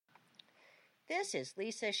This is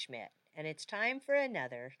Lisa Schmidt, and it's time for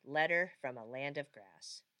another Letter from a Land of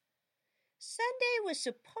Grass. Sunday was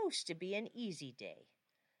supposed to be an easy day.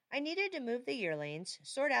 I needed to move the yearlings,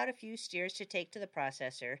 sort out a few steers to take to the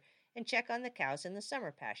processor, and check on the cows in the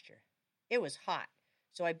summer pasture. It was hot,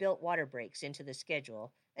 so I built water breaks into the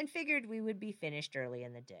schedule and figured we would be finished early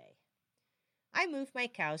in the day. I move my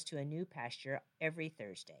cows to a new pasture every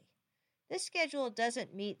Thursday. This schedule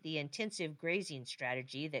doesn't meet the intensive grazing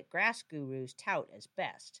strategy that grass gurus tout as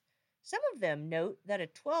best. Some of them note that a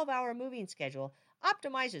 12-hour moving schedule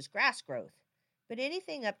optimizes grass growth, but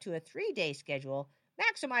anything up to a 3-day schedule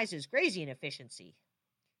maximizes grazing efficiency.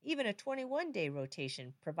 Even a 21-day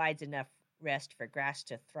rotation provides enough rest for grass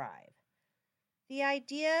to thrive. The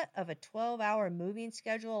idea of a 12-hour moving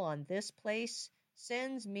schedule on this place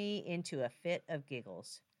sends me into a fit of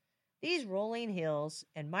giggles. These rolling hills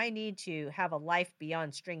and my need to have a life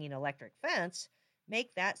beyond stringing electric fence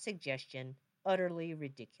make that suggestion utterly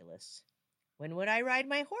ridiculous. When would I ride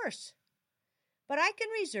my horse? But I can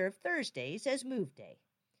reserve Thursdays as move day.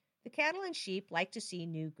 The cattle and sheep like to see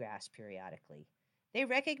new grass periodically. They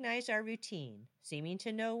recognize our routine, seeming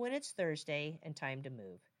to know when it's Thursday and time to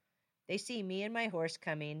move. They see me and my horse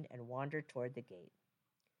coming and wander toward the gate.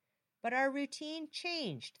 But our routine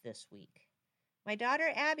changed this week. My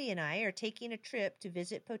daughter Abby and I are taking a trip to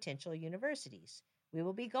visit potential universities. We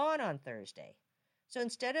will be gone on Thursday. So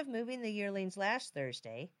instead of moving the yearlings last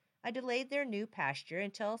Thursday, I delayed their new pasture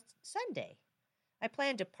until Sunday. I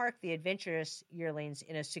plan to park the adventurous yearlings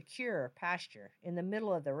in a secure pasture in the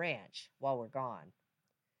middle of the ranch while we're gone.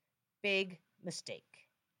 Big mistake.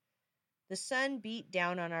 The sun beat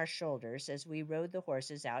down on our shoulders as we rode the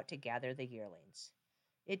horses out to gather the yearlings.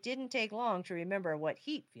 It didn't take long to remember what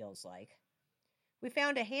heat feels like. We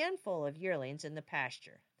found a handful of yearlings in the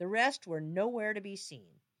pasture. The rest were nowhere to be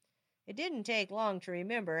seen. It didn't take long to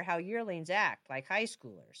remember how yearlings act like high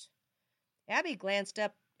schoolers. Abby glanced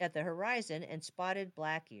up at the horizon and spotted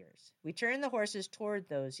black ears. We turned the horses toward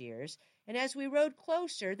those ears, and as we rode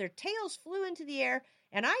closer, their tails flew into the air,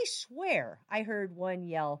 and I swear I heard one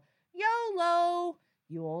yell, "YOLO!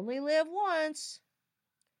 You only live once!"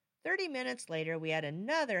 30 minutes later, we had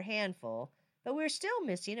another handful, but we were still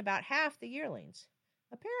missing about half the yearlings.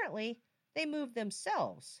 Apparently, they moved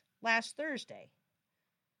themselves last Thursday.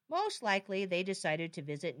 Most likely, they decided to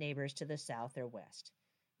visit neighbors to the south or west.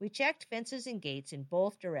 We checked fences and gates in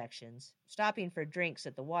both directions, stopping for drinks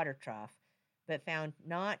at the water trough, but found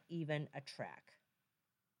not even a track.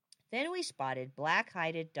 Then we spotted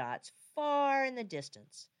black-hided dots far in the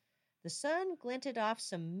distance. The sun glinted off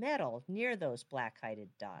some metal near those black-hided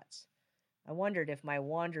dots. I wondered if my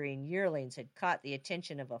wandering yearlings had caught the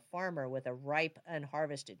attention of a farmer with a ripe,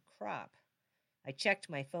 unharvested crop. I checked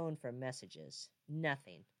my phone for messages.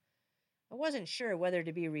 Nothing. I wasn't sure whether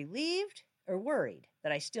to be relieved or worried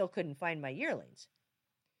that I still couldn't find my yearlings.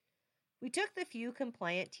 We took the few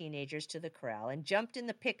compliant teenagers to the corral and jumped in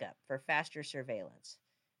the pickup for faster surveillance.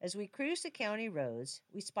 As we cruised the county roads,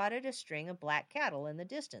 we spotted a string of black cattle in the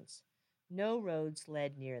distance. No roads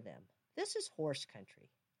led near them. This is horse country.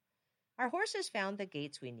 Our horses found the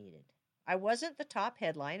gates we needed. I wasn't the top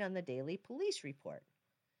headline on the daily police report.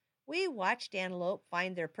 We watched antelope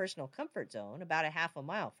find their personal comfort zone about a half a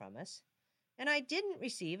mile from us, and I didn't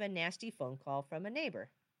receive a nasty phone call from a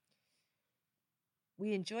neighbor.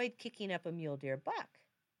 We enjoyed kicking up a mule deer buck,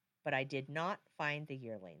 but I did not find the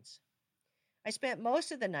yearlings. I spent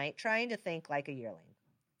most of the night trying to think like a yearling.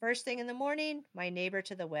 First thing in the morning, my neighbor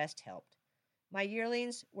to the west helped. My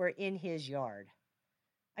yearlings were in his yard.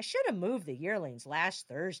 I should have moved the yearlings last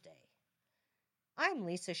Thursday. I'm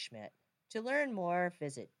Lisa Schmidt. To learn more,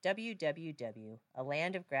 visit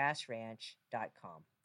www.alandofgrassranch.com.